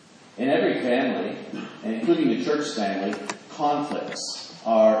In every family, including the church family, conflicts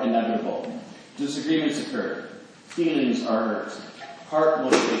are inevitable. Disagreements occur. Feelings are hurt. Heart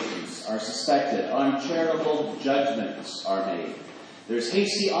motivations are suspected. Uncharitable judgments are made. There's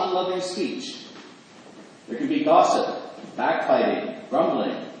hasty, unloving speech. There can be gossip, backbiting,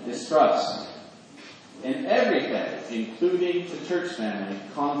 grumbling, distrust. In every family, including the church family,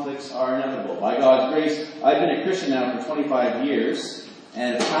 conflicts are inevitable. By God's grace, I've been a Christian now for 25 years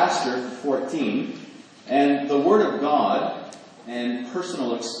and a pastor for 14. And the Word of God and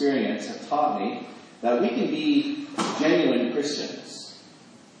personal experience have taught me that we can be genuine Christians,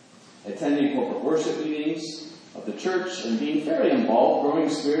 attending corporate worship meetings of the church and being fairly involved, growing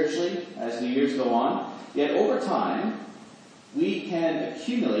spiritually as the years go on. Yet over time, we can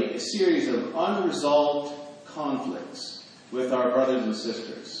accumulate a series of unresolved conflicts with our brothers and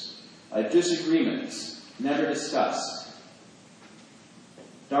sisters, disagreements never discussed,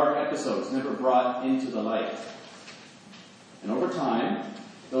 dark episodes never brought into the light. And over time,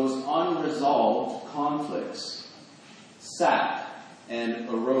 those unresolved conflicts sap and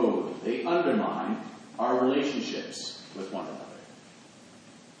erode. They undermine our relationships with one another.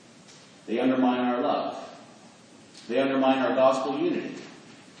 They undermine our love. They undermine our gospel unity.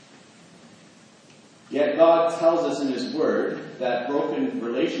 Yet God tells us in His Word that broken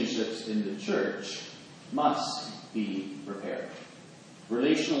relationships in the church must be repaired.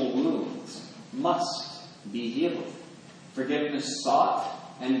 Relational wounds must be healed. Forgiveness sought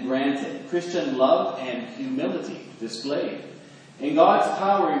and granted. Christian love and humility displayed. In God's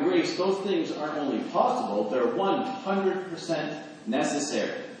power and grace, those things aren't only possible, they're 100%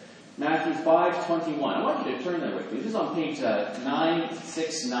 necessary. Matthew 5:21. I want you to turn there with me. This is on page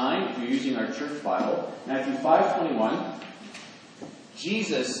 969 if you're using our church Bible. Matthew 5:21.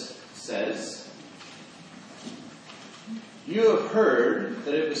 Jesus says, "You have heard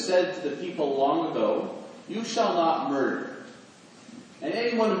that it was said to the people long ago, 'You shall not murder. And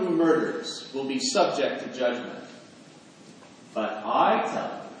anyone who murders will be subject to judgment. But I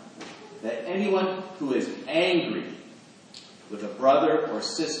tell you that anyone who is angry with a brother or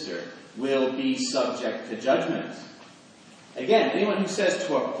sister will be subject to judgment.'" Again, anyone who says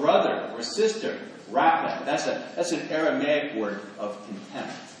to a brother or sister, "Rapha," that's an Aramaic word of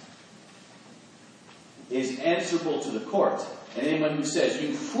contempt, is answerable to the court. And anyone who says,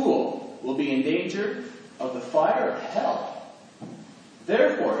 "You fool," will be in danger of the fire of hell.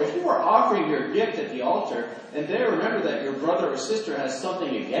 Therefore, if you are offering your gift at the altar, and there remember that your brother or sister has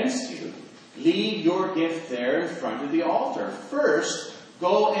something against you, leave your gift there in front of the altar. First,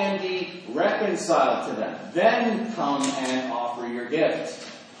 go and be reconciled to them. Then come and offer your gift.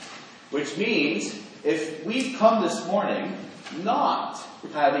 Which means, if we've come this morning not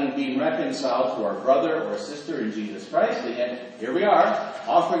having been reconciled to our brother or sister in Jesus Christ, and yet here we are,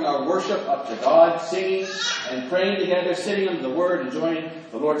 offering our worship up to God, singing and praying together, sitting under the Word, enjoying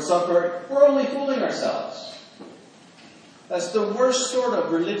the Lord's Supper, we're only fooling ourselves. That's the worst sort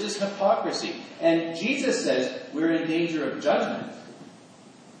of religious hypocrisy. And Jesus says we're in danger of judgment.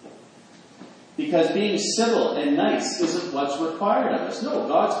 Because being civil and nice isn't what's required of us. No,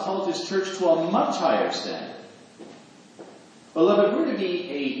 God's called His church to a much higher standard. Beloved, we're to be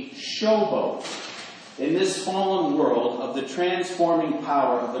a showboat in this fallen world of the transforming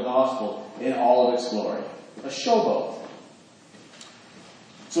power of the gospel in all of its glory. A showboat.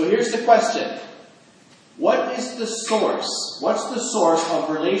 So here's the question. What is the source? What's the source of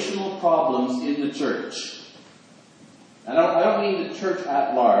relational problems in the church? I don't mean the church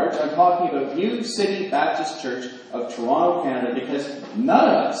at large. I'm talking about New City Baptist Church of Toronto, Canada, because none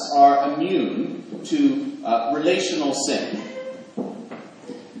of us are immune to relational sin.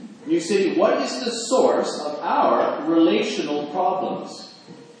 New City, what is the source of our relational problems?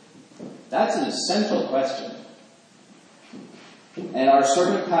 That's an essential question. And our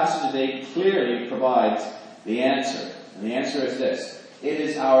sermon passage today clearly provides the answer. And the answer is this. It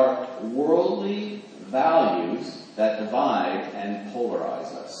is our worldly values that divide and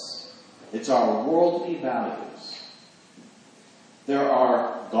polarize us. It's our worldly values. There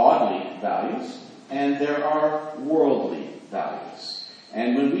are godly values and there are worldly values.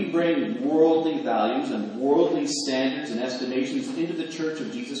 And when we bring worldly values and worldly standards and estimations into the Church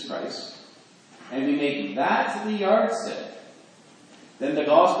of Jesus Christ, and we make that the yardstick, then the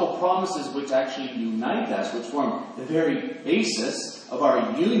gospel promises which actually unite us, which form the very basis of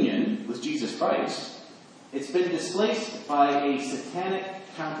our union with Jesus Christ, it's been displaced by a satanic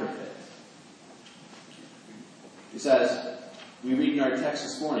counterfeit. It says, we read in our text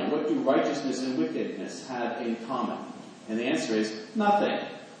this morning, what do righteousness and wickedness have in common? And the answer is, nothing.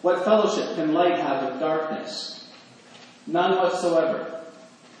 What fellowship can light have with darkness? None whatsoever.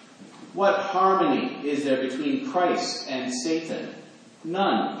 What harmony is there between Christ and Satan?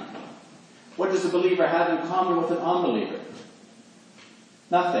 None. What does a believer have in common with an unbeliever?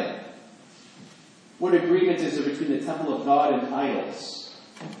 Nothing. What agreement is there between the temple of God and idols?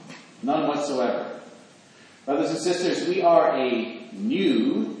 None whatsoever. Brothers and sisters, we are a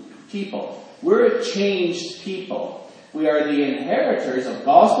new people. We're a changed people. We are the inheritors of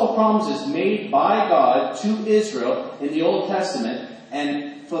gospel promises made by God to Israel in the Old Testament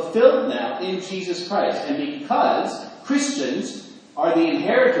and fulfilled now in Jesus Christ. And because Christians are the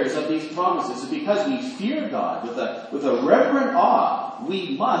inheritors of these promises, and because we fear God with a reverent awe,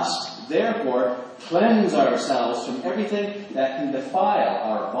 we must therefore cleanse ourselves from everything that can defile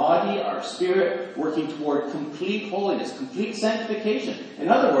our body, our spirit, working toward complete holiness, complete sanctification. In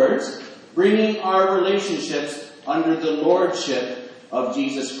other words, bringing our relationships under the lordship of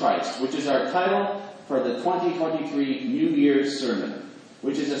Jesus Christ, which is our title for the 2023 New Year's sermon,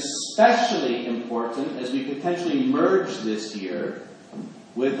 which is especially important as we potentially merge this year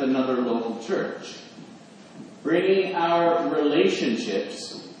with another local church. Bringing our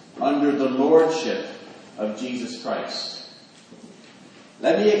relationships under the lordship of Jesus Christ.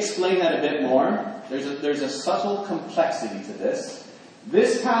 Let me explain that a bit more. There's a subtle complexity to this.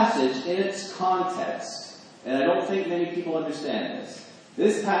 This passage in its context, and I don't think many people understand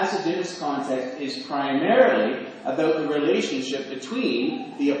this passage in its context is primarily about the relationship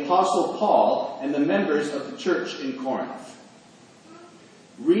between the Apostle Paul and the members of the church in Corinth.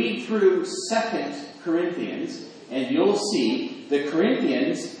 Read through 2 Corinthians and you'll see the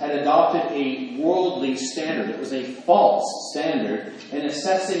Corinthians had adopted a worldly standard. It was a false standard in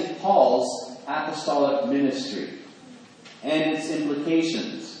assessing Paul's apostolic ministry and its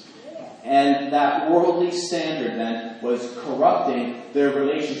implications. And that worldly standard then was corrupting their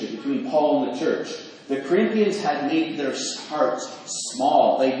relationship between Paul and the church. The Corinthians had made their hearts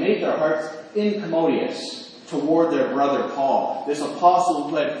small. They made their hearts incommodious toward their brother Paul, this apostle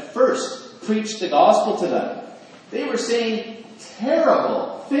who had first preached the gospel to them. They were saying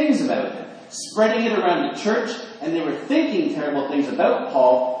terrible things about him, spreading it around the church, and they were thinking terrible things about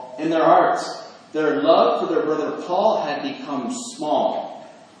Paul in their hearts. Their love for their brother Paul had become small.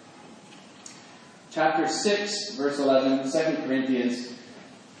 Chapter 6, verse 11, 2 Corinthians.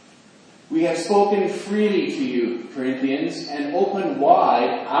 We have spoken freely to you, Corinthians, and opened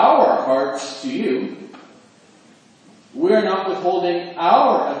wide our hearts to you. We are not withholding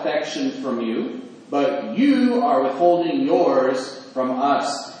our affection from you, but you are withholding yours from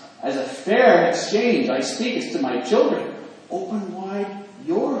us. As a fair exchange, I speak as to my children. Open wide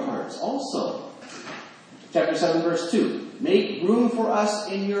your hearts also. Chapter 7, verse 2. Make room for us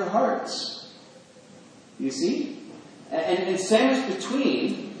in your hearts. You see? And sandwiched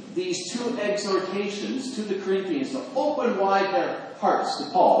between these two exhortations to the Corinthians to open wide their hearts to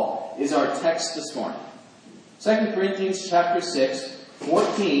Paul is our text this morning. 2 Corinthians chapter 6,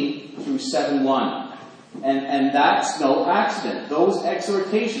 14 through 7:1. And that's no accident. Those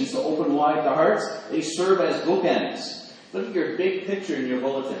exhortations to open wide the hearts, they serve as bookends. Look at your big picture in your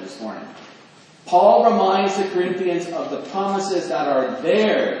bulletin this morning. Paul reminds the Corinthians of the promises that are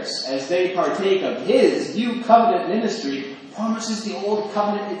theirs as they partake of his new covenant ministry, promises the old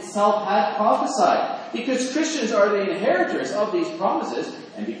covenant itself had prophesied. Because Christians are the inheritors of these promises,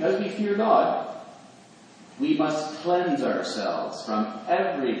 and because we fear God, we must cleanse ourselves from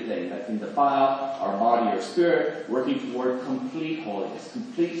everything that can defile our body or spirit, working toward complete holiness,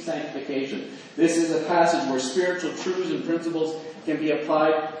 complete sanctification. This is a passage where spiritual truths and principles can be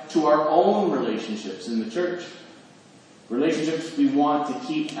applied to our own relationships in the church. Relationships we want to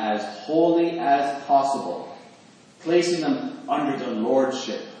keep as holy as possible, placing them under the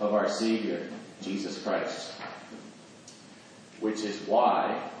lordship of our Savior, Jesus Christ. Which is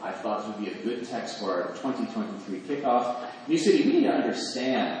why I thought it would be a good text for our 2023 kickoff. New City, we need to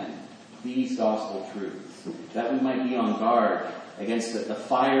understand these gospel truths, that we might be on guard against the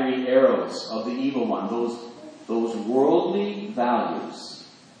fiery arrows of the evil one, those worldly values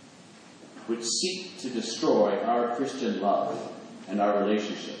which seek to destroy our Christian love and our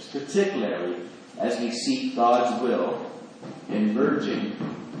relationships, particularly as we seek God's will in merging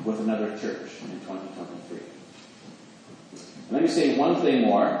with another church in 2023. Let me say one thing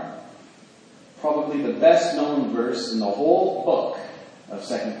more. Probably the best known verse in the whole book of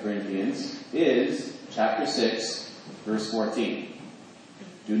 2 Corinthians is chapter 6, verse 14.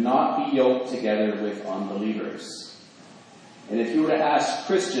 Do not be yoked together with unbelievers. And if you were to ask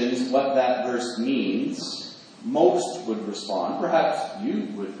Christians what that verse means, most would respond, perhaps you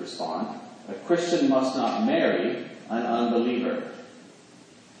would respond, a Christian must not marry an unbeliever.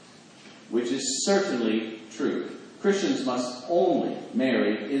 Which is certainly true. Christians must only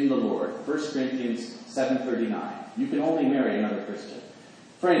marry in the Lord. 1 Corinthians 7:39. You can only marry another Christian.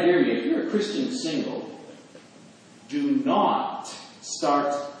 Friend, hear me. If you're a Christian single, do not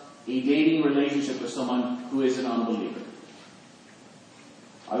start a dating relationship with someone who is an unbeliever.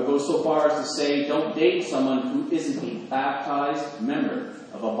 I would go so far as to say, don't date someone who isn't a baptized member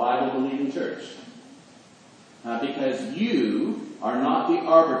of a Bible-believing church. Because you are not the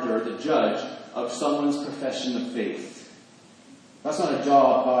arbiter, the judge of someone's profession of faith. That's not a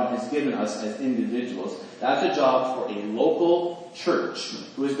job God has given us as individuals. That's a job for a local church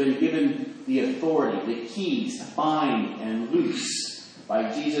who has been given the authority, the keys to bind and loose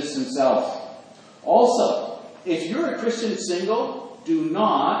by Jesus himself. Also, if you're a Christian single, do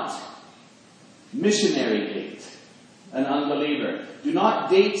not missionary date an unbeliever. Do not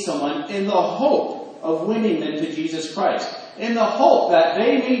date someone in the hope of winning them to Jesus Christ, in the hope that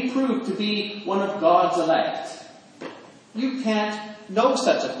they may prove to be one of God's elect. You can't know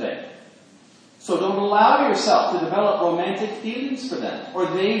such a thing. So don't allow yourself to develop romantic feelings for them, or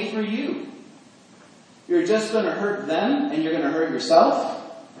they for you. You're just going to hurt them, and you're going to hurt yourself,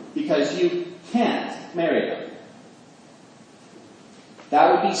 because you can't marry them.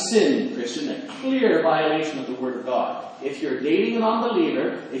 That would be sin, Christian, a clear violation of the Word of God. If you're dating an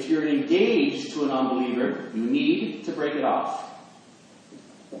unbeliever, if you're engaged to an unbeliever, you need to break it off.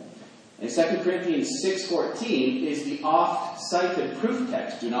 And 2 Corinthians 6:14 is the oft-cited proof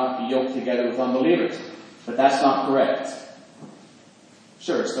text. Do not be yoked together with unbelievers. But that's not correct.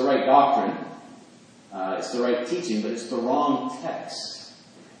 Sure, it's the right doctrine. It's the right teaching, but it's the wrong text.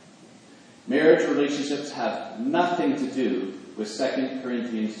 Marriage relationships have nothing to do with 2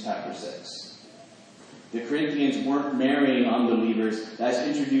 Corinthians chapter 6. The Corinthians weren't marrying unbelievers. That's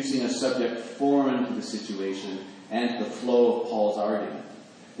introducing a subject foreign to the situation and the flow of Paul's argument.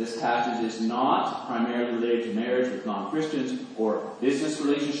 This passage is not primarily related to marriage with non-Christians or business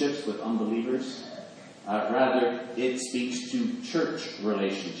relationships with unbelievers. Rather, it speaks to church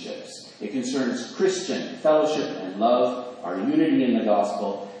relationships. It concerns Christian fellowship and love, our unity in the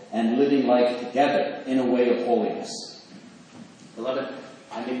gospel, and living life together in a way of holiness. Beloved,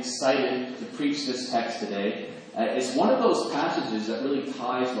 I'm excited to preach this text today. It's one of those passages that really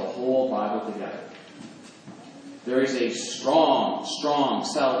ties the whole Bible together. There is a strong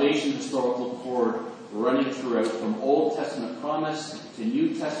salvation historical cord running throughout, from Old Testament promise to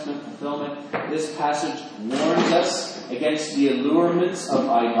New Testament fulfillment. This passage warns us against the allurements of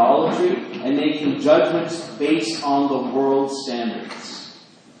idolatry and making judgments based on the world's standards.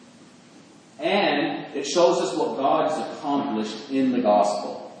 And it shows us what God has accomplished in the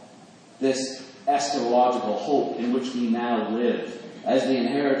gospel. This eschatological hope in which we now live as the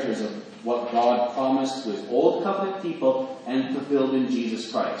inheritors of what God promised to his old covenant people and fulfilled in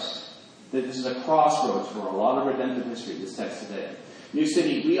Jesus Christ. This is a crossroads for a lot of redemptive history, this text today. New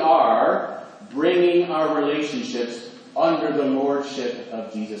City, we are bringing our relationships under the lordship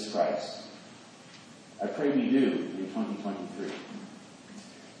of Jesus Christ. I pray we do in 2023.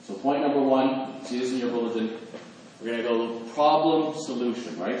 So point number one, see this in your bulletin. We're going to go problem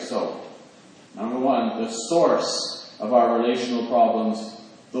solution, right? So, number one, the source of our relational problems,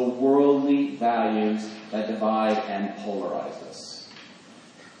 the worldly values that divide and polarize us.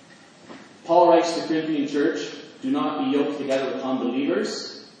 Paul writes to the Corinthian church, do not be yoked together with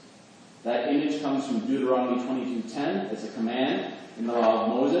unbelievers. That image comes from Deuteronomy 22:10. It's a command in the law of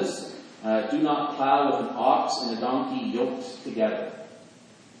Moses. Do not plow with an ox and a donkey yoked together.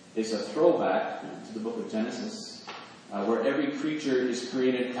 It's a throwback to the book of Genesis, where every creature is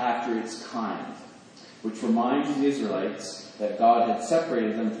created after its kind, which reminds the Israelites that God had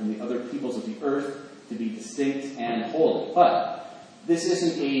separated them from the other peoples of the earth to be distinct and holy. But this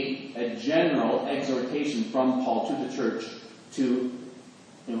isn't a general exhortation from Paul to the church to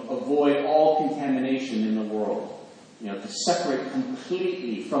avoid all contamination in the world, to separate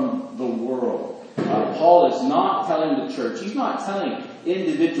completely from the world. Paul is not telling the church, he's not telling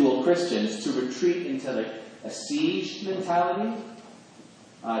individual Christians to retreat into a siege mentality,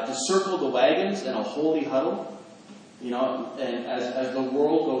 to circle the wagons in a holy huddle. And as the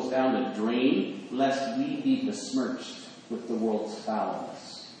world goes down the drain, lest we be besmirched with the world's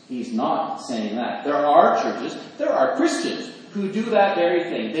foulness. He's not saying that. There are churches, there are Christians who do that very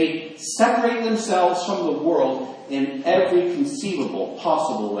thing. They separate themselves from the world in every conceivable,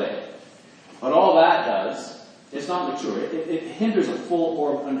 possible way. But all that does, it's not mature. It hinders a full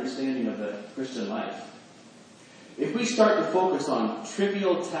orb understanding of the Christian life. If we start to focus on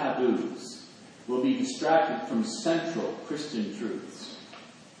trivial taboos, we'll be distracted from central Christian truths.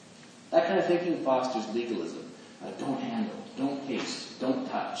 That kind of thinking fosters legalism. Don't handle, don't taste, don't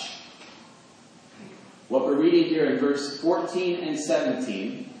touch. What we're reading here in verse 14 and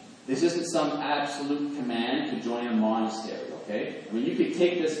 17, this isn't some absolute command to join a monastery, okay? I mean, you could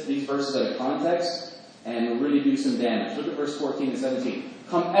take these verses out of context and really do some damage. Look at verse 14 and 17.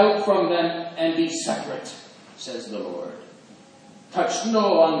 Come out from them and be separate, says the Lord. Touch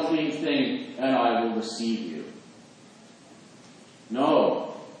no unclean thing, and I will receive you.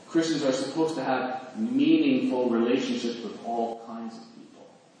 No, Christians are supposed to have meaningful relationships with all kinds of people.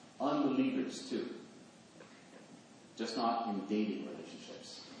 Unbelievers too. Just not in dating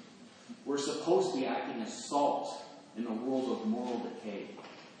relationships. We're supposed to be acting as salt in a world of moral decay.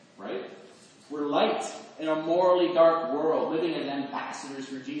 Right? We're light in a morally dark world, living as ambassadors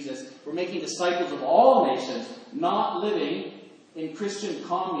for Jesus. We're making disciples of all nations, not living in Christian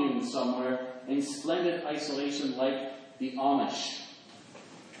communes somewhere in splendid isolation like the Amish.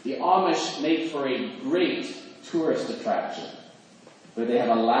 The Amish make for a great tourist attraction, but they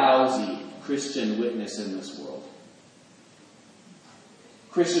have a lousy Christian witness in this world.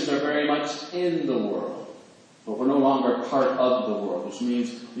 Christians are very much in the world, but we're no longer part of the world, which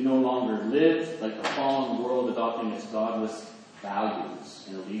means we no longer live like the fallen world, adopting its godless values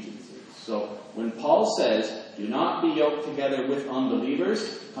and allegiances. So when Paul says, do not be yoked together with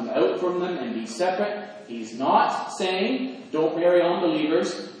unbelievers, come out from them and be separate, he's not saying don't marry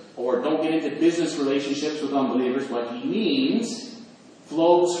unbelievers or don't get into business relationships with unbelievers. What he means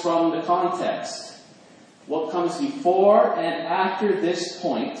flows from the context. What comes before and after this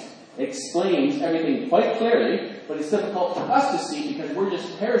point explains everything quite clearly, but it's difficult for us to see because we're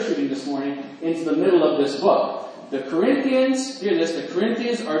just parachuting this morning into the middle of this book. The Corinthians, hear this, the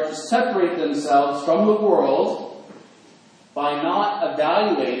Corinthians are to separate themselves from the world by not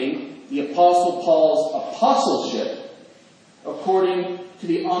evaluating the Apostle Paul's apostleship according to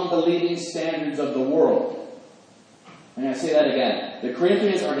the unbelieving standards of the world. I'm going to say that again. The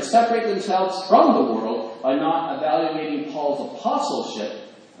Corinthians are to separate themselves from the world by not evaluating Paul's apostleship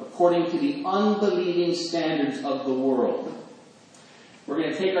according to the unbelieving standards of the world. We're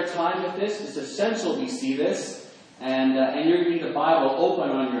going to take our time with this. It's essential we see this. And you're going to leave the Bible open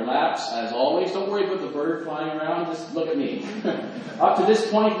on your laps, as always. Don't worry about the bird flying around. Just look at me. Up to this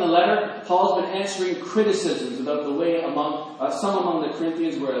point in the letter, Paul's been answering criticisms about the way some among the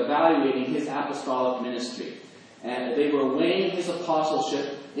Corinthians were evaluating his apostolic ministry. And they were weighing his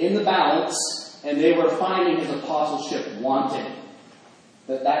apostleship in the balance, and they were finding his apostleship wanting.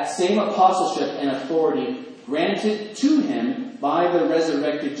 That same apostleship and authority granted to him by the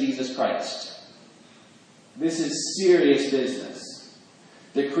resurrected Jesus Christ. This is serious business.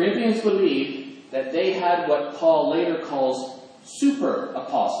 The Corinthians believed that they had what Paul later calls super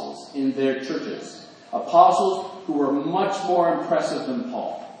apostles in their churches. Apostles who were much more impressive than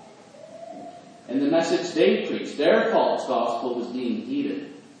Paul. And the message they preached, their false gospel, was being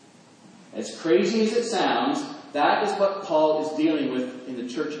heeded. As crazy as it sounds, that is what Paul is dealing with in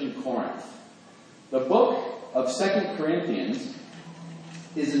the church in Corinth. The book of 2 Corinthians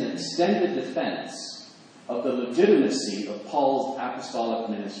is an extended defense of the legitimacy of Paul's apostolic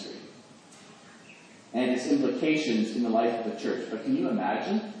ministry and its implications in the life of the church. But can you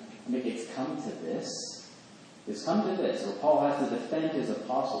imagine? I mean, it's come to this. It's come to this, where Paul has to defend his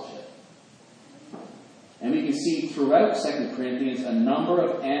apostleship. And we can see throughout 2 Corinthians a number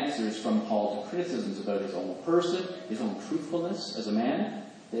of answers from Paul to criticisms about his own person, his own truthfulness as a man,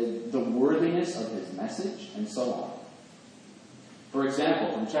 the worthiness of his message, and so on. For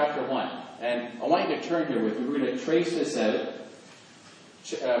example, from chapter 1, and I want you to turn here with me. We're going to trace this out.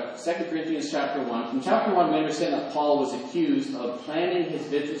 2 Corinthians chapter 1. From chapter 1, we understand that Paul was accused of planning his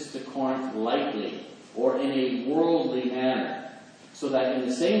visits to Corinth lightly or in a worldly manner, so that in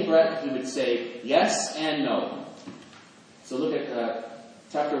the same breath he would say yes and no. So look at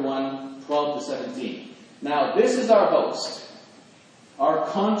chapter 1, 12 to 17. Now, this is our boast. Our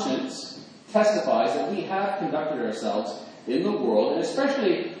conscience testifies that we have conducted ourselves in the world, and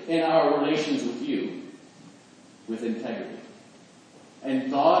especially in our relations with you, with integrity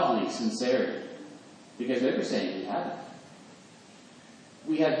and godly sincerity, because they're saying we haven't.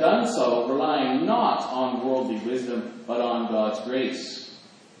 We have done so relying not on worldly wisdom, but on God's grace.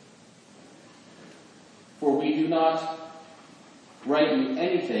 For we do not write you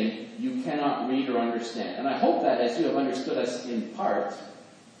anything you cannot read or understand. And I hope that as you have understood us in part,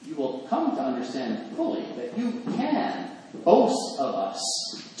 you will come to understand fully that you can boast of us,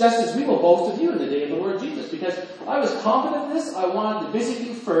 just as we will boast of you in the day of the Lord Jesus. Because I was confident of this, I wanted to visit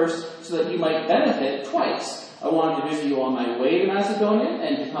you first so that you might benefit twice. I wanted to visit you on my way to Macedonia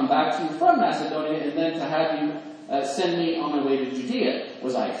and to come back to you from Macedonia and then to have you send me on my way to Judea.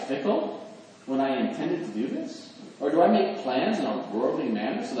 Was I fickle when I intended to do this? Or do I make plans in a worldly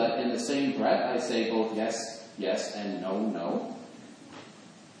manner so that in the same breath I say both yes, yes, and no, no?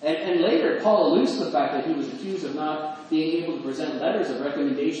 And later, Paul alludes to the fact that he was accused of not being able to present letters of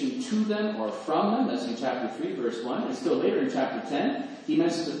recommendation to them or from them. That's in chapter 3, verse 1. And still later in chapter 10, he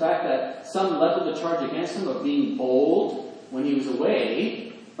mentions the fact that some leveled a charge against him of being bold when he was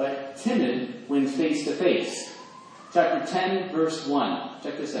away, but timid when face to face. Chapter 10, verse 1.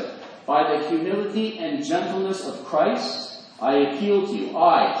 Check this out. By the humility and gentleness of Christ, I appeal to you.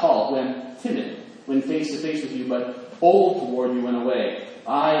 I, Paul, who am timid when face to face with you, but bold toward you when away.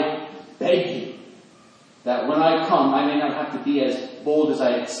 I beg you that when I come, I may not have to be as bold as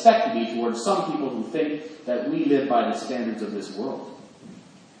I expect to be towards some people who think that we live by the standards of this world.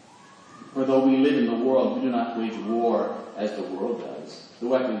 For though we live in the world, we do not wage war as the world does. The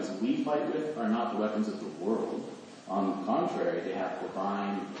weapons we fight with are not the weapons of the world. On the contrary, they have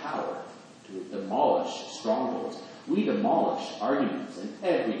divine power to demolish strongholds. We demolish arguments and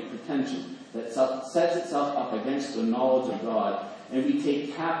every pretension that sets itself up against the knowledge of God, and we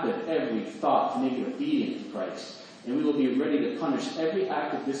take captive every thought to make it obedient to Christ. And we will be ready to punish every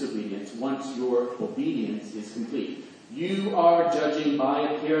act of disobedience once your obedience is complete. You are judging by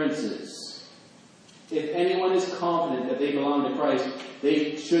appearances. If anyone is confident that they belong to Christ,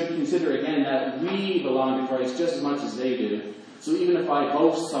 they should consider again that we belong to Christ just as much as they do. So even if I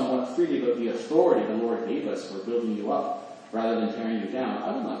boast somewhat freely about the authority the Lord gave us for building you up rather than tearing you down,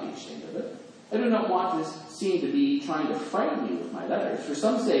 I will not be ashamed of it. I do not want to seem to be trying to frighten you with my letters. For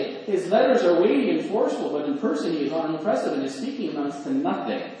some say, his letters are weighty and forceful, but in person he is unimpressive and his speaking amounts to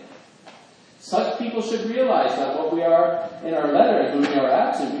nothing. Such people should realize that what we are in our letters when we are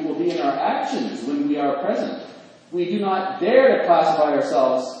absent, we will be in our actions when we are present. We do not dare to classify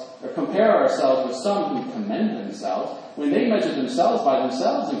ourselves or compare ourselves with some who commend themselves. When they measure themselves by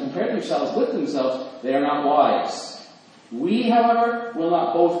themselves and compare themselves with themselves, they are not wise. We, however, will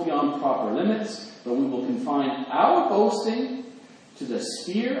not boast beyond proper limits, but we will confine our boasting to the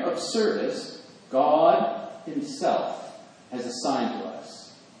sphere of service God himself has assigned to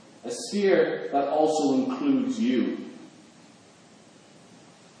us. A sphere that also includes you.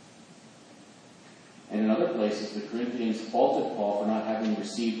 And in other places, the Corinthians faulted Paul for not having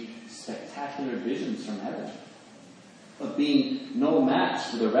received spectacular visions from heaven, of being no match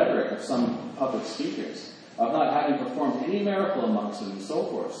for the rhetoric of some public speakers, of not having performed any miracle amongst them, and so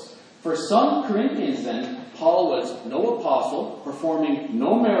forth. For some Corinthians, then, Paul was no apostle, performing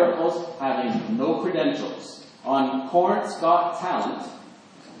no miracles, having no credentials. On Corinth's Got Talent,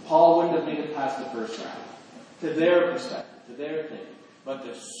 Paul wouldn't have made it past the first round. To their perspective, to their thinking. But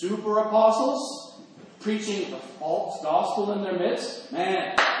the super apostles, preaching the false gospel in their midst,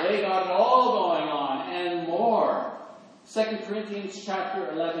 man, they got it all going on and more. 2 Corinthians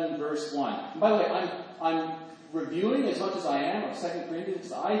chapter 11, verse 1. And by the way, I'm reviewing as much as I am of 2 Corinthians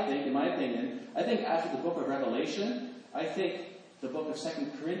because I think, in my opinion, I think after the book of Revelation, I think the book of 2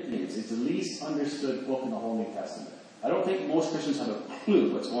 Corinthians is the least understood book in the whole New Testament. I don't think most Christians have a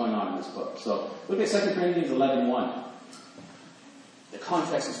clue what's going on in this book. So look at 2 Corinthians 11:1. The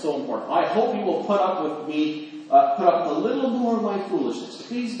context is so important. I hope you will put up with me, put up with a little more of my foolishness.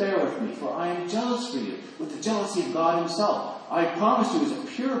 Please bear with me, for I am jealous for you with the jealousy of God himself. I promised you as a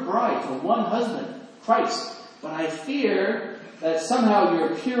pure bride for one husband, Christ. But I fear that somehow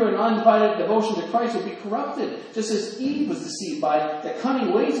your pure and undivided devotion to Christ will be corrupted, just as Eve was deceived by the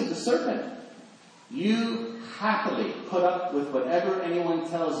cunning ways of the serpent. You happily put up with whatever anyone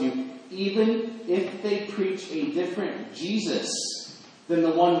tells you, even if they preach a different Jesus than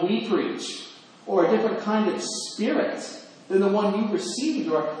the one we preach, or a different kind of spirit than the one you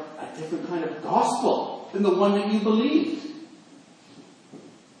received, or a different kind of gospel than the one that you believed.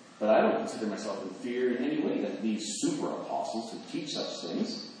 But I don't consider myself inferior in any way than these super apostles who teach such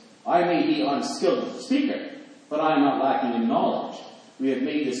things. I may be unskilled as a speaker, but I am not lacking in knowledge. We have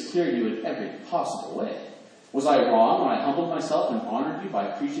made this clear to you in every possible way. Was I wrong when I humbled myself and honored you by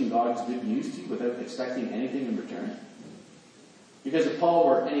preaching God's good news to you without expecting anything in return? Because if Paul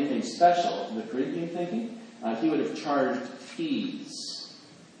were anything special to the Corinthian thinking, he would have charged fees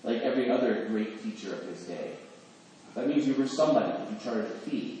like every other great teacher of his day. That means you were somebody if you charge a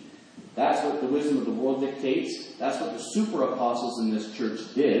fee. That's what the wisdom of the world dictates. That's what the super apostles in this church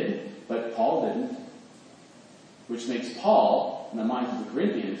did, but Paul didn't. Which makes Paul, in the minds of the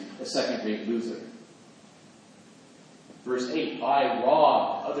Corinthians, a second-rate loser. Verse 8, I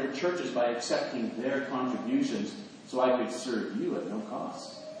robbed other churches by accepting their contributions so I could serve you at no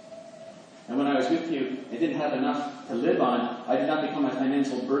cost. And when I was with you and didn't have enough to live on, I did not become a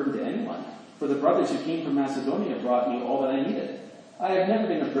financial burden to anyone. For the brothers who came from Macedonia brought me all that I needed. I have never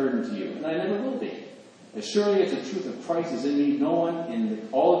been a burden to you, and I never will be. As surely as the truth of Christ is in me, no one in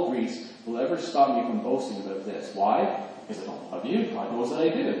all of Greece will ever stop me from boasting about this. Why? Because I don't love you. God knows that I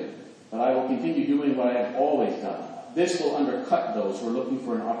do. But I will continue doing what I have always done. This will undercut those who are looking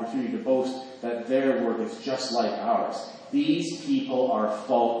for an opportunity to boast that their work is just like ours. These people are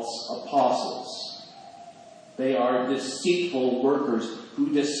false apostles. They are deceitful workers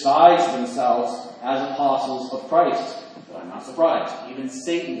who disguise themselves as apostles of Christ. But I'm not surprised. Even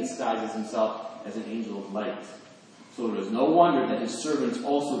Satan disguises himself as an angel of light. So it is no wonder that his servants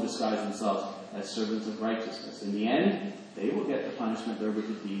also disguise themselves as servants of righteousness. In the end, they will get the punishment their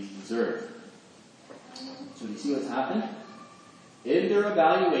wicked deeds deserve. So do you see what's happened? In their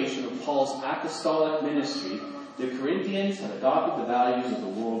evaluation of Paul's apostolic ministry, the Corinthians had adopted the values of the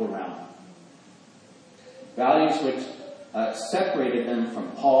world around them. Values which separated them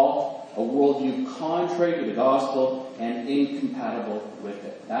from Paul, a worldview contrary to the gospel and incompatible with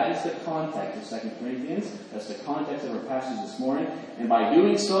it. That is the context of 2 Corinthians. That's the context of our passage this morning. And by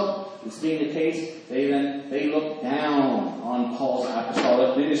doing so, this being the case, they look down on Paul's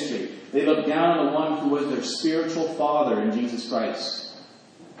apostolic ministry. They look down on the one who was their spiritual father in Jesus Christ.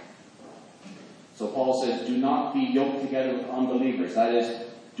 So Paul says, do not be yoked together with unbelievers. That is,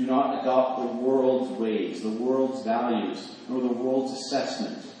 do not adopt the world's ways, the world's values, nor the world's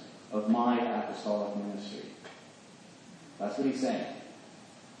assessment of my apostolic ministry. That's what he's saying.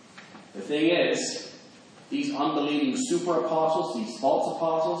 The thing is, these unbelieving super apostles, these false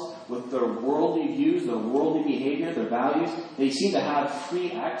apostles, with their worldly views, their worldly behavior, their values, they seem to have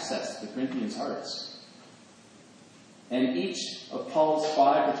free access to the Corinthians' hearts. And each of Paul's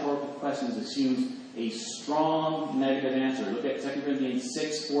 5 rhetorical questions assumes a strong negative answer. Look at 2 Corinthians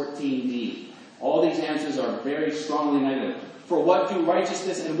 6:14b. All these answers are very strongly negative. For what do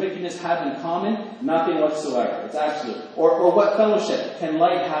righteousness and wickedness have in common? Nothing whatsoever. It's absolute. Or what fellowship can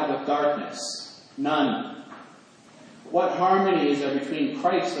light have with darkness? None. What harmony is there between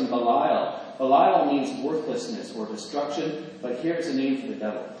Christ and Belial? Belial means worthlessness or destruction, but here it's a name for the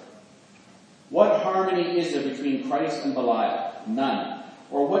devil. What harmony is there between Christ and Belial? None.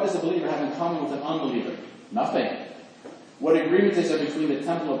 Or what does a believer have in common with an unbeliever? Nothing. What agreement is there between the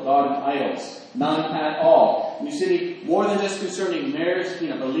temple of God and idols? None at all. You see, more than just concerning marriage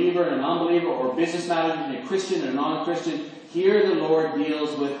between a believer and an unbeliever, or business matters between a Christian and a non-Christian, here the Lord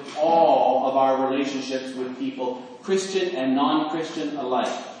deals with all of our relationships with people, Christian and non-Christian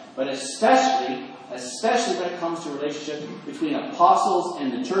alike. But especially when it comes to relationships between apostles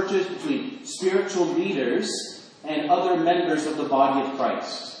and the churches, between spiritual leaders and other members of the body of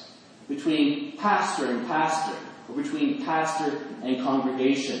Christ, between pastor and pastor, or between pastor and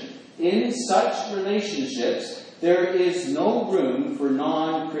congregation. In such relationships, there is no room for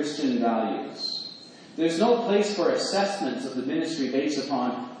non-Christian values. There's no place for assessments of the ministry based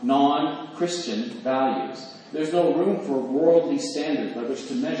upon non-Christian values. There's no room for worldly standards by which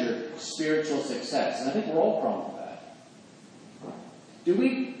to measure spiritual success. And I think we're all prone to that.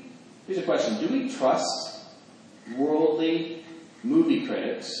 Here's a question. Do we trust worldly movie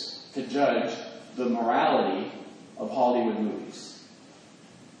critics to judge the morality of Hollywood movies?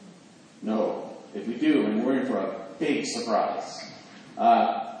 No. If we do, and we're in for a big surprise.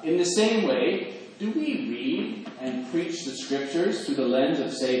 In the same way, do we read and preach the scriptures through the lens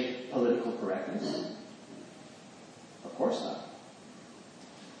of, say, political correctness? Of course not.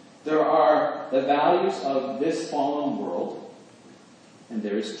 There are the values of this fallen world, and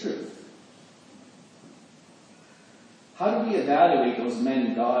there is truth. How do we evaluate those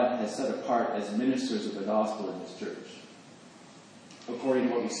men God has set apart as ministers of the gospel in His church? According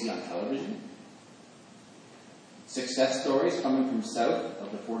to what we see on television? Success stories coming from south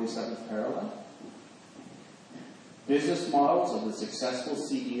of the 47th parallel? Business models of the successful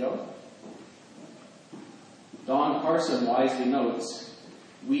CEO? Don Carson wisely notes,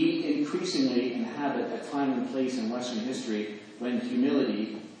 we increasingly inhabit a time and place in Western history when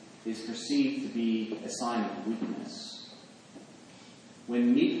humility is perceived to be a sign of weakness.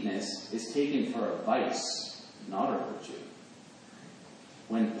 When meekness is taken for a vice, not a virtue.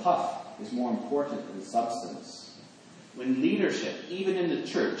 When puff is more important than substance. When leadership, even in the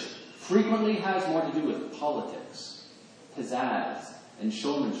church, frequently has more to do with politics, pizzazz, and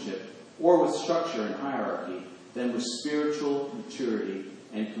showmanship, or with structure and hierarchy, than with spiritual maturity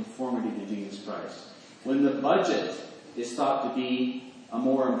and conformity to Jesus Christ. When the budget is thought to be a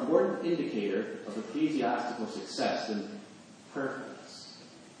more important indicator of ecclesiastical success than prayerfulness.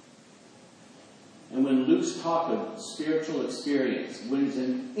 And when loose talk of spiritual experience wins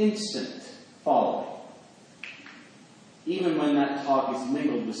an instant following, even when that talk is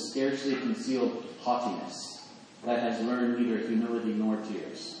mingled with scarcely concealed haughtiness that has learned neither humility nor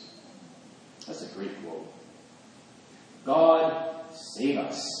tears. That's a great quote. God save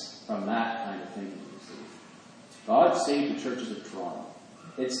us from that kind of thinking, you see. God saved the churches of Toronto.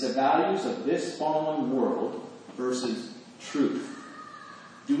 It's the values of this fallen world versus truth.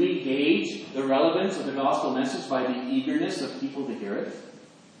 Do we gauge the relevance of the gospel message by the eagerness of people to hear it?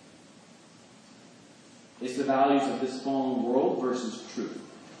 It's the values of this fallen world versus truth.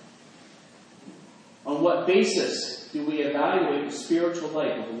 On what basis do we evaluate the spiritual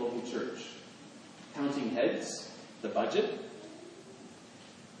life of the local church? Counting heads? The budget?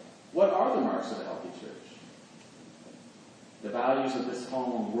 What are the marks of a healthy church? The values of this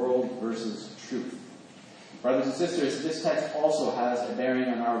fallen world versus truth. Brothers and sisters, this text also has a bearing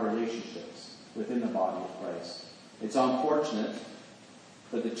on our relationships within the body of Christ. It's unfortunate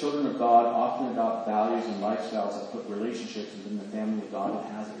that the children of God often adopt values and lifestyles that put relationships within the family of God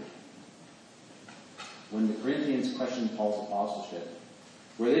at hazard. When the Corinthians questioned Paul's apostleship,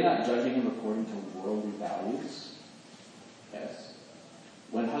 were they not judging him according to worldly values? Yes.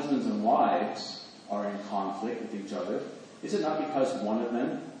 When husbands and wives are in conflict with each other, is it not because one of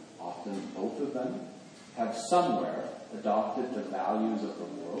them, often both of them, have somewhere adopted the values of the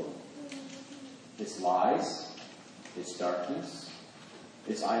world? Its lies, its darkness,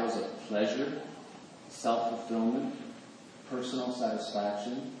 its idols of pleasure, self-fulfillment, personal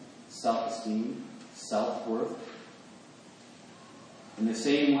satisfaction, self-esteem, self-worth. In the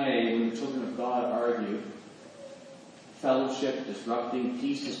same way, when the children of God argue, fellowship disrupting,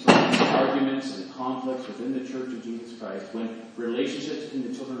 peace destroying arguments and conflicts within the Church of Jesus Christ, when relationships between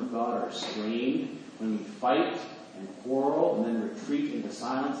the children of God are strained, when we fight and quarrel and then retreat into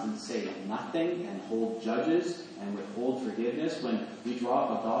silence and say nothing and hold judges and withhold forgiveness, when we drop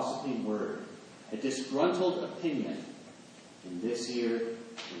a gossiping word, a disgruntled opinion in this ear,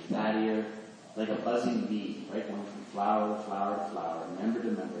 in that ear, like a buzzing bee, right, going from flower to flower to flower, member to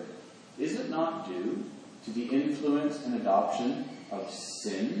member, is it not due to the influence and adoption of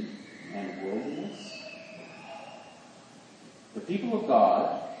sin and worldliness? The people of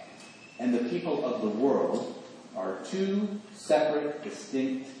God and the people of the world are two separate,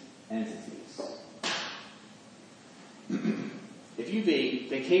 distinct entities. If you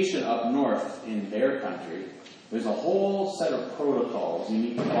vacation up north in bear country, there's a whole set of protocols you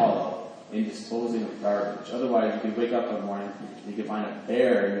need to follow in disposing of garbage. Otherwise, you could wake up one morning and you could find a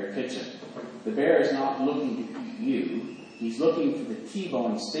bear in your kitchen. The bear is not looking to eat you. He's looking for the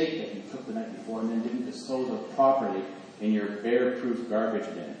T-bone steak that you cooked the night before and then didn't dispose of properly in your bear-proof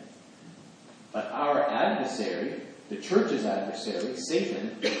garbage bin. But our adversary, the church's adversary,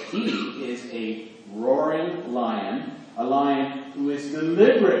 Satan, he is a roaring lion, a lion who is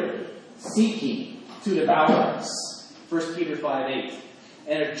deliberately seeking to devour us. 1 Peter 5:8.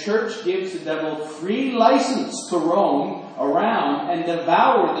 And a church gives the devil free license to roam around and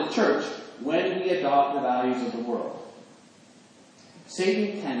devour the church when we adopt the values of the world.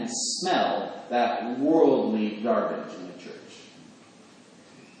 Satan can smell that worldly garbage in the church.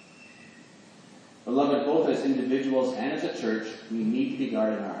 Beloved, both as individuals and as a church, we need to be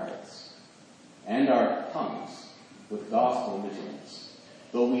guarding our hearts and our tongues with gospel vigilance.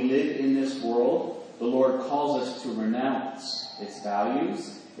 Though we live in this world, the Lord calls us to renounce its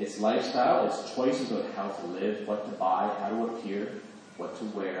values, its lifestyle, its choices of how to live, what to buy, how to appear, what to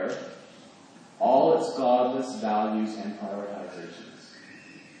wear, all its godless values and prioritizations.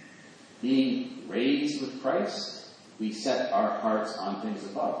 Being raised with Christ, we set our hearts on things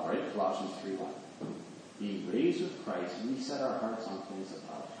above, right? Colossians 3:1. Being raised with Christ, we set our hearts on things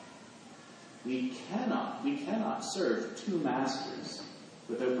above. We cannot serve two masters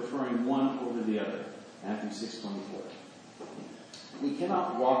without preferring one over the other. Matthew 6:24. We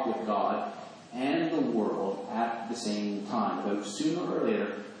cannot walk with God and the world at the same time without sooner or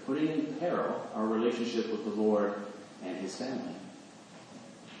later putting in peril our relationship with the Lord and His family.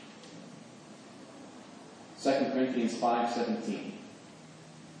 2 Corinthians 5:17.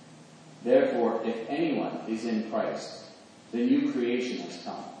 Therefore, if anyone is in Christ, the new creation has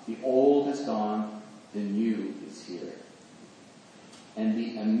come. The old is gone, the new is here. And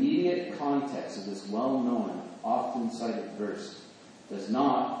the immediate context of this well-known, often cited verse does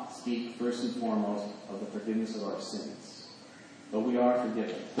not speak first and foremost of the forgiveness of our sins, but we are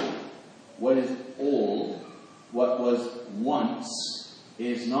forgiven. What is old, what was once,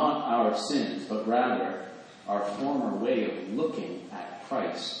 is not our sins, but rather our former way of looking at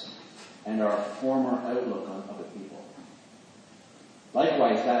Christ and our former outlook on other people.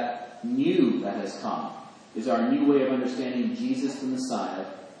 Likewise, that new that has come is our new way of understanding Jesus the Messiah,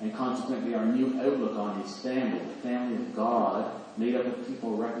 and consequently our new outlook on His family, the family of God, made up of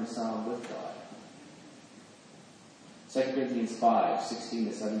people reconciled with God. 2 Corinthians 5, 16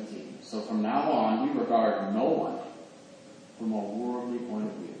 to 17. So from now on, we regard no one from a worldly point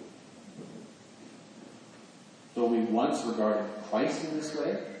of view. Though we once regarded Christ in this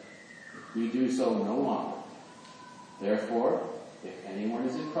way, we do so no longer. Therefore, if anyone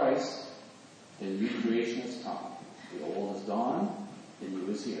is in Christ, the new creation has come. The old is gone, the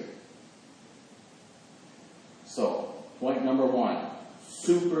new is here. So, point number one,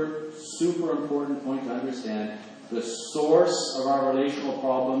 super important point to understand. The source of our relational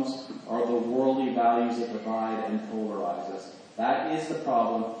problems are the worldly values that divide and polarize us. That is the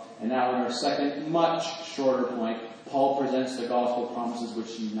problem. And now in our second, much shorter point, Paul presents the gospel promises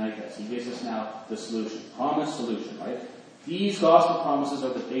which unite us. He gives us now the solution. Promise, solution, right? These gospel promises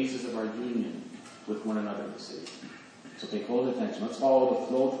are the basis of our union with one another, you see. So pay close attention. Let's follow the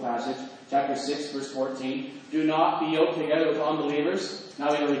flow of the passage. Chapter 6, verse 14. Do not be yoked together with unbelievers.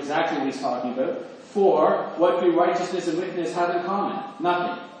 Now we know exactly what he's talking about. For what do righteousness and wickedness have in common?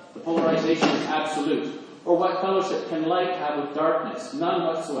 Nothing. The polarization is absolute. Or what fellowship can light have with darkness? None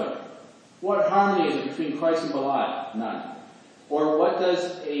whatsoever. What harmony is it between Christ and Belial? None. Or what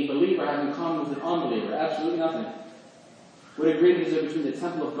does a believer have in common with an unbeliever? Absolutely nothing. What agreement is there between the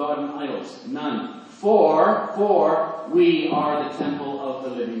temple of God and idols? None. For we are the temple of the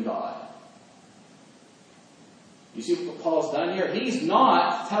living God. You see what Paul's done here? He's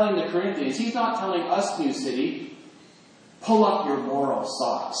not telling the Corinthians, he's not telling us, New City, pull up your moral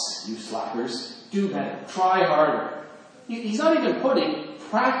socks, you slackers. Do better. Try harder. He's not even putting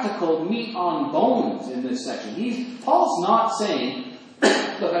practical meat on bones in this section. Paul's not saying,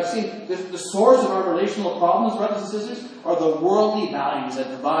 look, I've seen the source of our relational problems, brothers and sisters, are the worldly values that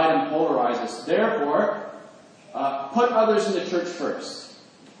divide and polarize us. Therefore, put others in the church first.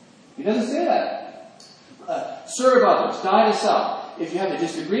 He doesn't say that. Serve others. Die to self. If you have a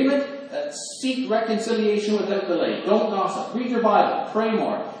disagreement, seek reconciliation without delay. Don't gossip. Read your Bible. Pray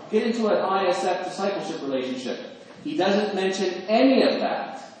more. Get into an ISF discipleship relationship. He doesn't mention any of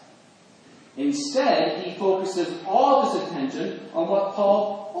that. Instead, he focuses all of his attention on what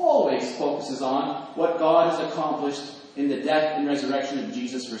Paul always focuses on, what God has accomplished in the death and resurrection of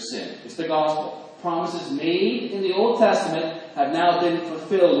Jesus for sin. It's the gospel. Promises made in the Old Testament have now been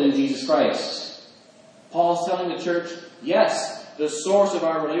fulfilled in Jesus Christ. Paul's telling the church, yes, the source of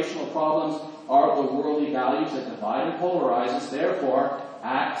our relational problems are the worldly values that divide and polarize us. Therefore,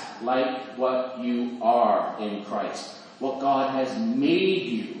 act like what you are in Christ. What God has made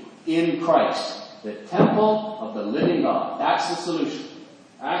you in Christ. The temple of the living God. That's the solution.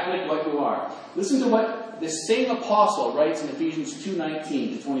 Act like what you are. Listen to what the same apostle writes in Ephesians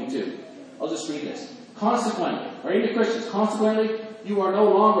 2:19 to 22. I'll just read this. Consequently, writing to Christians, consequently, you are no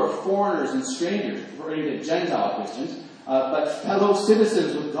longer foreigners and strangers, writing to Gentile Christians, but fellow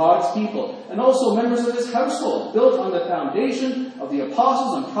citizens with God's people, and also members of his household, built on the foundation of the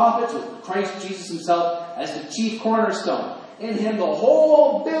apostles and prophets, with Christ Jesus himself as the chief cornerstone. In him the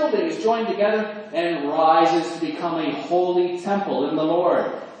whole building is joined together and rises to become a holy temple in the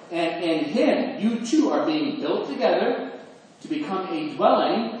Lord. And in him you too are being built together to become a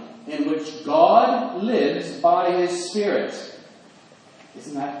dwelling in which God lives by his Spirit.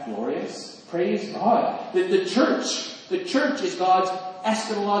 Isn't that glorious? Praise God. The church is God's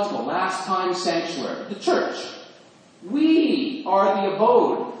eschatological, last time sanctuary. The church. We are the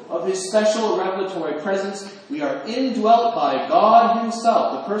abode of his special revelatory presence. We are indwelt by God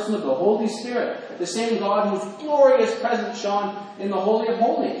himself, the person of the Holy Spirit, the same God whose glorious presence shone in the Holy of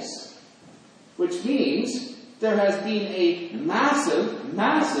Holies. Which means there has been a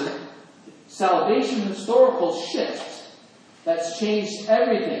massive salvation historical shift that's changed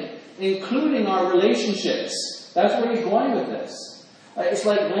everything, including our relationships. That's where he's going with this. It's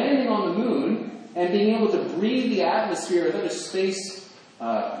like landing on the moon and being able to breathe the atmosphere without a space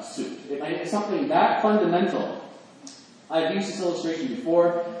suit. It's something that fundamental. I've used this illustration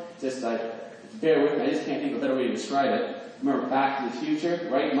before. Just bear with me. I just can't think of a better way to describe it. Remember Back to the Future,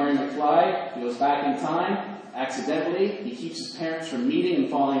 right? Marty McFly, he goes back in time. Accidentally, he keeps his parents from meeting and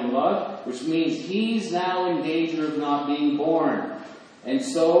falling in love, which means he's now in danger of not being born. And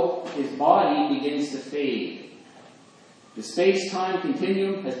so his body begins to fade. The space-time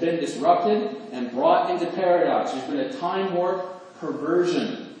continuum has been disrupted and brought into paradox. There's been a time warp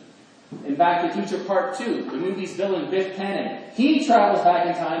perversion. In Back to the Future Part 2, the movie's villain, Biff Tannen, he travels back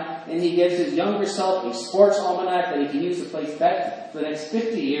in time and he gives his younger self a sports almanac that he can use to place bets for the next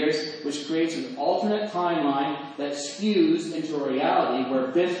 50 years, which creates an alternate timeline that skews into a reality where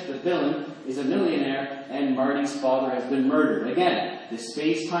Biff, the villain, is a millionaire and Marty's father has been murdered. Again, the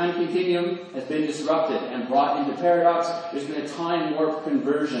space-time continuum has been disrupted and brought into paradox. There's been a time warp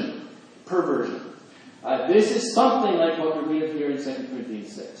perversion. This is something like what we read here in 2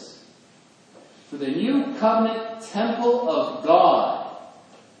 Corinthians 6. For the new covenant temple of God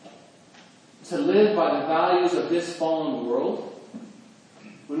to live by the values of this fallen world,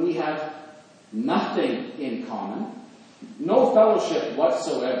 when we have nothing in common, no fellowship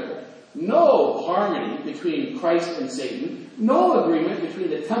whatsoever, no harmony between Christ and Satan, no agreement between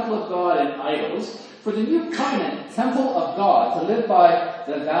the temple of God and idols, for the new covenant temple of God to live by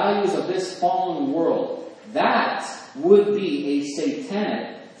the values of this fallen world, that would be a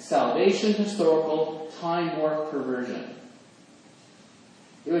satanic, salvation historical, time warp perversion.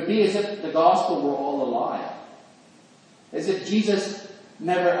 It would be as if the gospel were all a lie. As if Jesus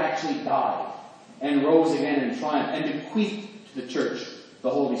never actually died and rose again in triumph and bequeathed to the church the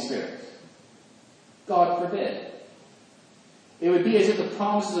Holy Spirit. God forbid. It would be as if the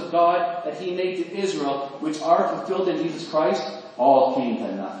promises of God that He made to Israel, which are fulfilled in Jesus Christ, all came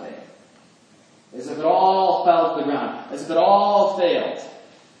to nothing. As if it all fell to the ground. As if it all failed.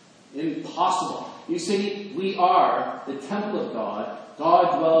 Impossible. You see, we are the temple of God.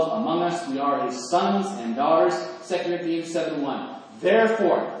 God dwells among us. We are His sons and daughters. 2 Corinthians 7:1.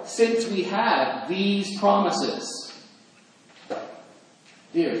 Therefore, since we have these promises,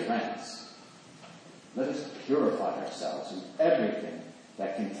 dear friends, let us purify ourselves from everything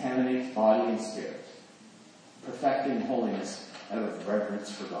that contaminates body and spirit, perfecting holiness out of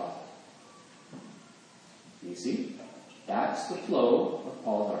reverence for God. You see, that's the flow of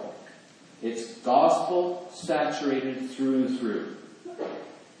Paul's argument. It's gospel saturated through and through.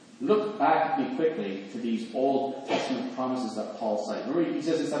 Look back with me quickly to these Old Testament promises that Paul cites. Remember, he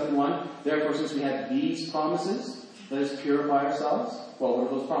says in 7:1, therefore, since we have these promises, let us purify ourselves. Well,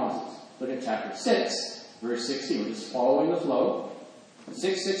 what are those promises? Look at chapter 6, verse 16. We're just following the flow.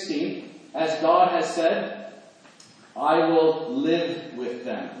 6:16, as God has said, I will live with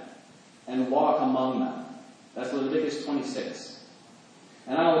them and walk among them. That's Leviticus 26.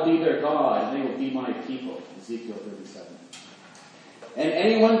 And I will be their God, and they will be my people. Ezekiel 37. And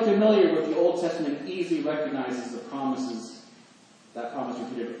anyone familiar with the Old Testament easily recognizes the promises. That promise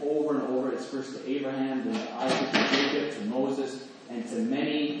repeated over and over. It's first to Abraham, then to Isaac, to Jacob, to Moses, and to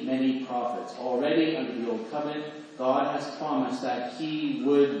many, many prophets. Already under the Old Covenant, God has promised that He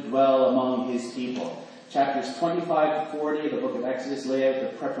would dwell among His people. Chapters 25 to 40 of the book of Exodus lay out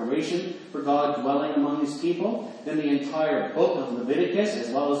the preparation for God dwelling among His people. Then the entire book of Leviticus, as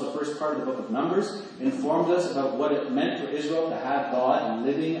well as the first part of the book of Numbers, informed us about what it meant for Israel to have God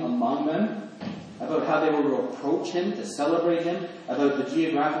living among them, about how they were to approach Him, to celebrate Him, about the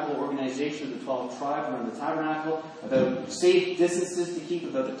geographical organization of the 12 tribes around the tabernacle, about safe distances to keep,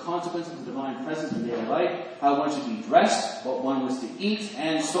 about the consequences of divine presence in daily life, how one should be dressed, what one was to eat,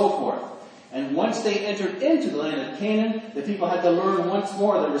 and so forth. And once they entered into the land of Canaan, the people had to learn once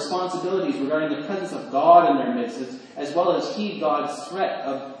more their responsibilities regarding the presence of God in their midst, as well as heed God's threat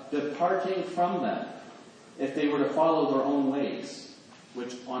of departing from them if they were to follow their own ways,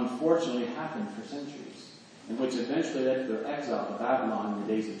 which unfortunately happened for centuries, and which eventually led to their exile to Babylon in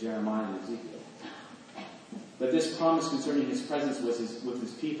the days of Jeremiah and Ezekiel. But this promise concerning His presence with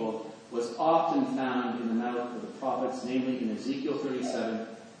His people was often found in the mouth of the prophets, namely in Ezekiel 37,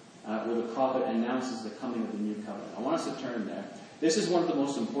 where the prophet announces the coming of the new covenant. I want us to turn there. This is one of the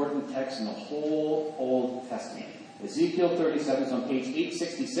most important texts in the whole Old Testament. Ezekiel 37 is on page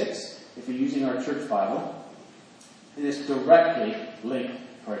 866, if you're using our church Bible. It is directly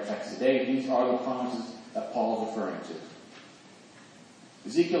linked to our text today. These are the promises that Paul is referring to.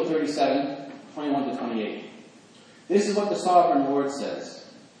 Ezekiel 37, 21 to 28. This is what the sovereign Lord says.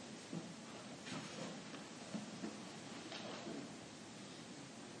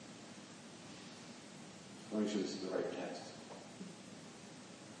 Let me make sure this is the right text.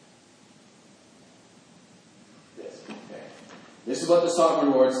 Yes, okay. This is what the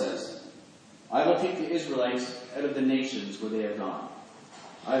sovereign Lord says. I will take the Israelites out of the nations where they have gone.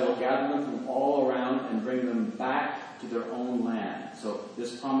 I will gather them from all around and bring them back to their own land. So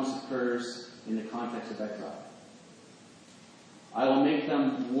this promise occurs in the context of exile. I will make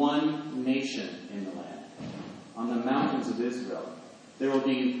them one nation in the land, on the mountains of Israel. There will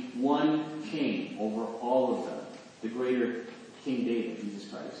be one king over all of them, the greater King David, Jesus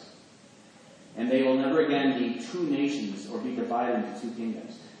Christ. And they will never again be two nations or be divided into two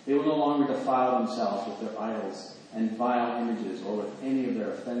kingdoms. They will no longer defile themselves with their idols and vile images or with any of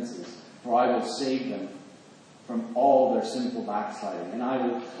their offenses, for I will save them from all their sinful backsliding, and I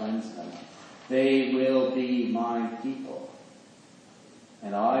will cleanse them. They will be my people,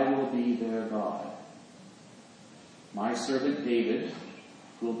 and I will be their God. My servant David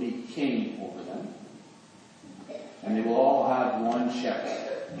will be king over them, and they will all have one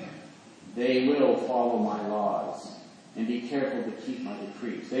shepherd. They will follow my laws and be careful to keep my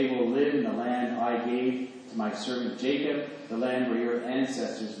decrees. They will live in the land I gave to my servant Jacob, the land where your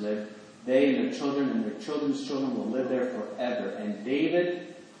ancestors lived. They and their children and their children's children will live there forever. And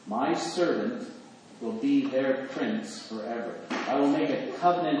David, my servant, will be their prince forever. I will make a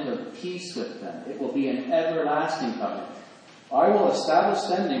covenant of peace with them. It will be an everlasting covenant. I will establish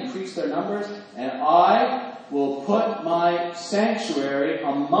them and increase their numbers, and I will put my sanctuary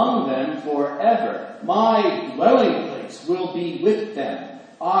among them forever. My dwelling place will be with them.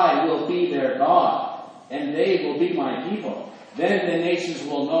 I will be their God, and they will be my people. Then the nations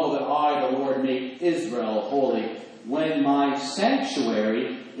will know that I, the Lord, make Israel holy, when my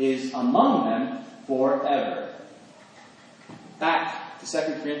sanctuary is among them forever. Back to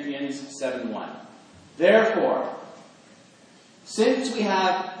 2 Corinthians 7:1. Therefore, since we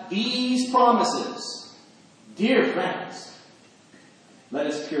have these promises, dear friends, let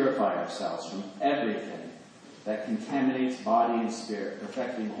us purify ourselves from everything that contaminates body and spirit,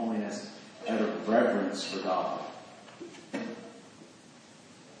 perfecting holiness out of reverence for God.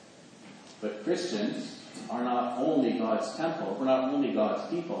 But Christians are not only God's temple, we're not only God's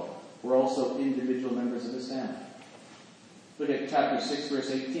people, we're also individual members of His family. Look at chapter 6, verse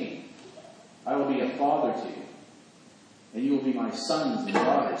 18. I will be a father to you, and you will be my sons and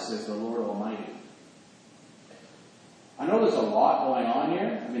daughters, says the Lord Almighty. I know there's a lot going on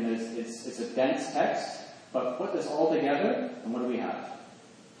here. I mean, it's a dense text, but put this all together, and what do we have?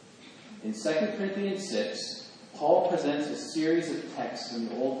 In 2 Corinthians 6, Paul presents a series of texts from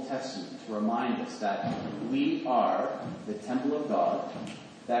the Old Testament to remind us that we are the temple of God,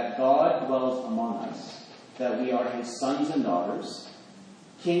 that God dwells among us, that we are His sons and daughters.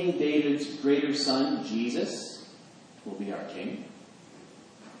 King David's greater son, Jesus, will be our king.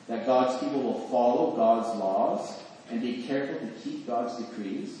 That God's people will follow God's laws and be careful to keep God's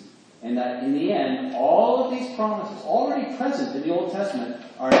decrees. And that in the end, all of these promises, already present in the Old Testament,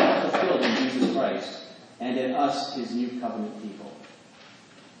 are now fulfilled in Jesus Christ and in us, His new covenant people.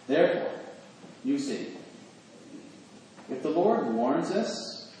 Therefore, New City, if the Lord warns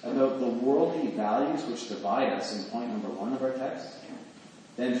us about the worldly values which divide us in point number 1 of our text,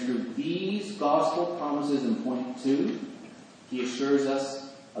 then through these gospel promises in point 2, He assures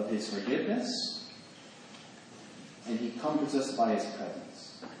us of His forgiveness, and He comforts us by His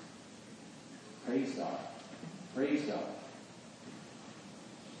presence. Praise God. Praise God.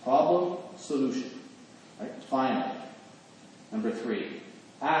 Problem, solution. Right? Finally, number 3.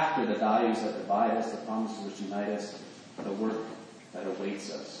 After the values that divide us, the promises which unite us, the work that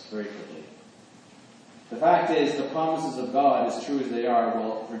awaits us. Very quickly. The fact is, the promises of God, as true as they are,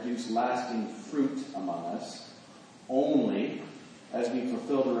 will produce lasting fruit among us only as we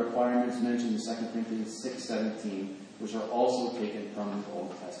fulfill the requirements mentioned in 2 Corinthians 6:17, which are also taken from the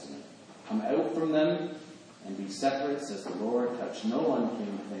Old Testament. Come out from them and be separate, says the Lord. Touch no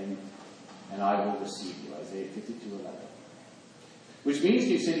unclean thing, and I will receive you. Isaiah 52:11. Which means,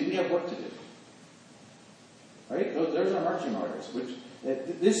 New City, we have work to do. Right? There's our marching orders.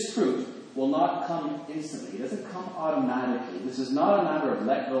 This fruit will not come instantly. It doesn't come automatically. This is not a matter of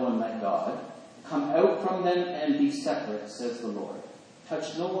let go and let God. Come out from them and be separate, says the Lord.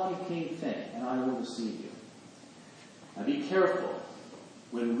 Touch no unclean thing, and I will receive you. Now be careful.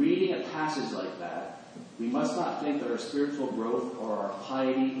 When reading a passage like that, we must not think that our spiritual growth or our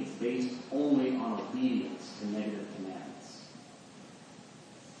piety is based only on obedience to negative commands.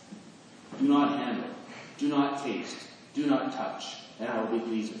 Do not handle, do not taste, do not touch, and I will be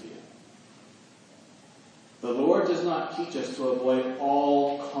pleased with you. The Lord does not teach us to avoid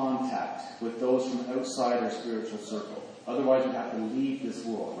all contact with those from outside our spiritual circle. Otherwise, we have to leave this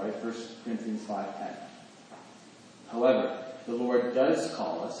world, right? 1 Corinthians 5:10. However, the Lord does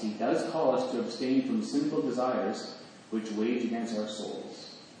call us, He does call us to abstain from sinful desires which wage against our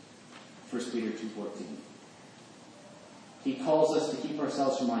souls. 1 Peter 2:14. He calls us to keep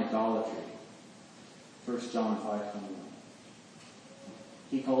ourselves from idolatry. 1 John 5:21.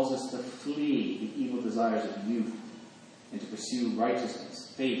 He calls us to flee the evil desires of youth and to pursue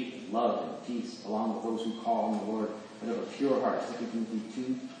righteousness, faith, love, and peace, along with those who call on the Lord but have a pure heart. 2 Timothy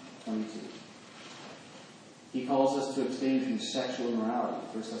 2:22. He calls us to abstain from sexual immorality.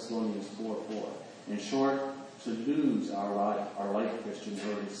 1 Thessalonians 4:4. In short, to lose our life, Christian, in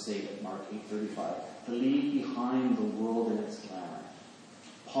order to save it. Mark 8:35. To leave behind the world and its glamour.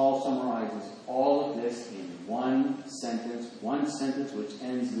 Paul summarizes all of this in one sentence which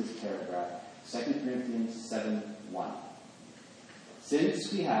ends this paragraph. 2 Corinthians 7:1.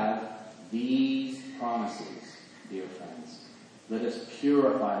 Since we have these promises, dear friends, let us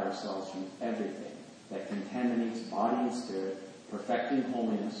purify ourselves from everything that contaminates body and spirit, perfecting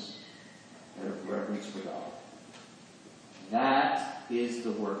holiness out of reverence for God. That is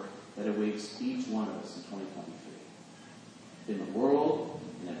the work that awaits each one of us in 2023. In the world,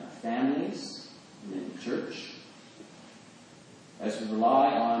 and in our families, and in the church. As we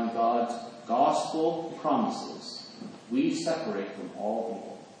rely on God's gospel promises, we separate from all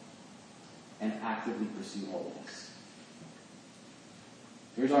evil and actively pursue holiness.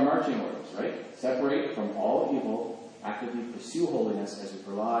 Here's our marching orders, right? Separate from all evil, actively pursue holiness as we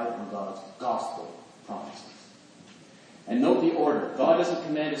rely on God's gospel promises. And note the order. God doesn't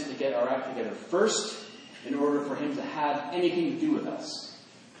command us to get our act together first in order for him to have anything to do with us.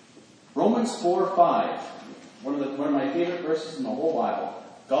 Romans 4:5, one of my favorite verses in the whole Bible.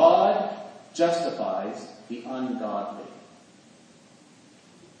 God justifies the ungodly.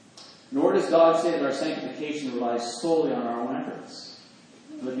 Nor does God say that our sanctification relies solely on our own efforts.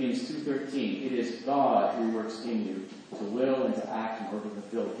 Philippians 2:13, it is God who works in you to will and to act in order to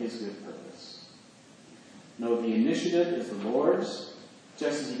fulfill his good purpose. No, the initiative is the Lord's.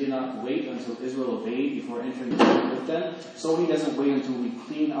 Just as he did not wait until Israel obeyed before entering the covenant with them, so he doesn't wait until we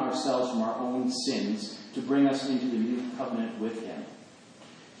clean ourselves from our own sins to bring us into the new covenant with him.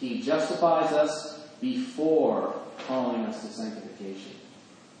 He justifies us before calling us to sanctification.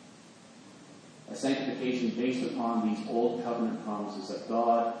 A sanctification based upon these old covenant promises that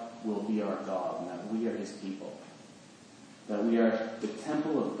God will be our God and that we are his people. That we are the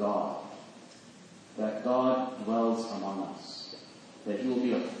temple of God. That God dwells among us. That he will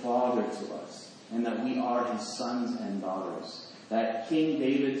be a father to us. And that we are his sons and daughters. That King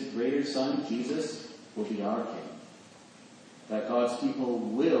David's greater son, Jesus, will be our king. That God's people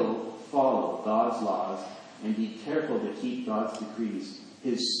will follow God's laws and be careful to keep God's decrees.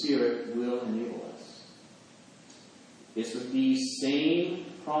 His Spirit will enable us. It's with these same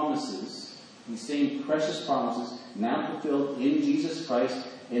promises, these same precious promises, now fulfilled in Jesus Christ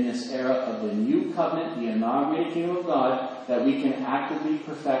in this era of the new covenant, the inaugurated kingdom of God, that we can actively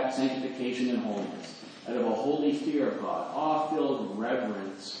perfect sanctification and holiness out of a holy fear of God, awe-filled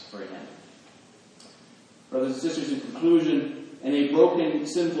reverence for him. Brothers and sisters, in conclusion, in a broken,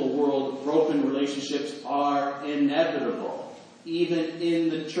 sinful world, broken relationships are inevitable. Even in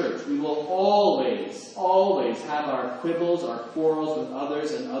the church, we will always have our quibbles, our quarrels with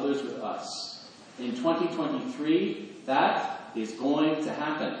others and others with us. In 2023, that is going to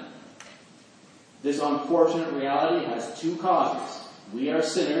happen. This unfortunate reality has two causes. We are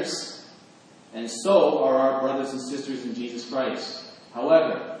sinners, and so are our brothers and sisters in Jesus Christ.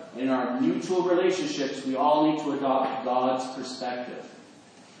 However, in our mutual relationships, we all need to adopt God's perspective.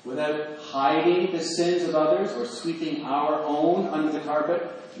 Without hiding the sins of others or sweeping our own under the carpet,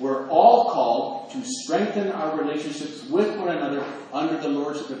 we're all called to strengthen our relationships with one another under the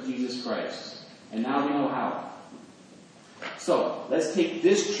lordship of Jesus Christ. And now we know how. So, let's take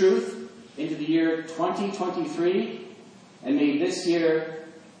this truth into the year 2023, and may this year,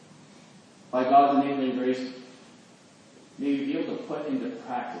 by God's enabling grace, may we be able to put into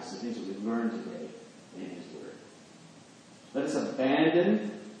practice the things that we've learned today in his word. Let us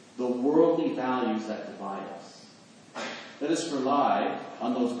abandon the worldly values that divide us. Let us rely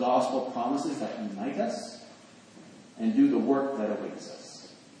on those gospel promises that unite us and do the work that awaits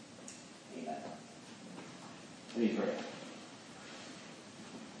us. Amen. Let me pray.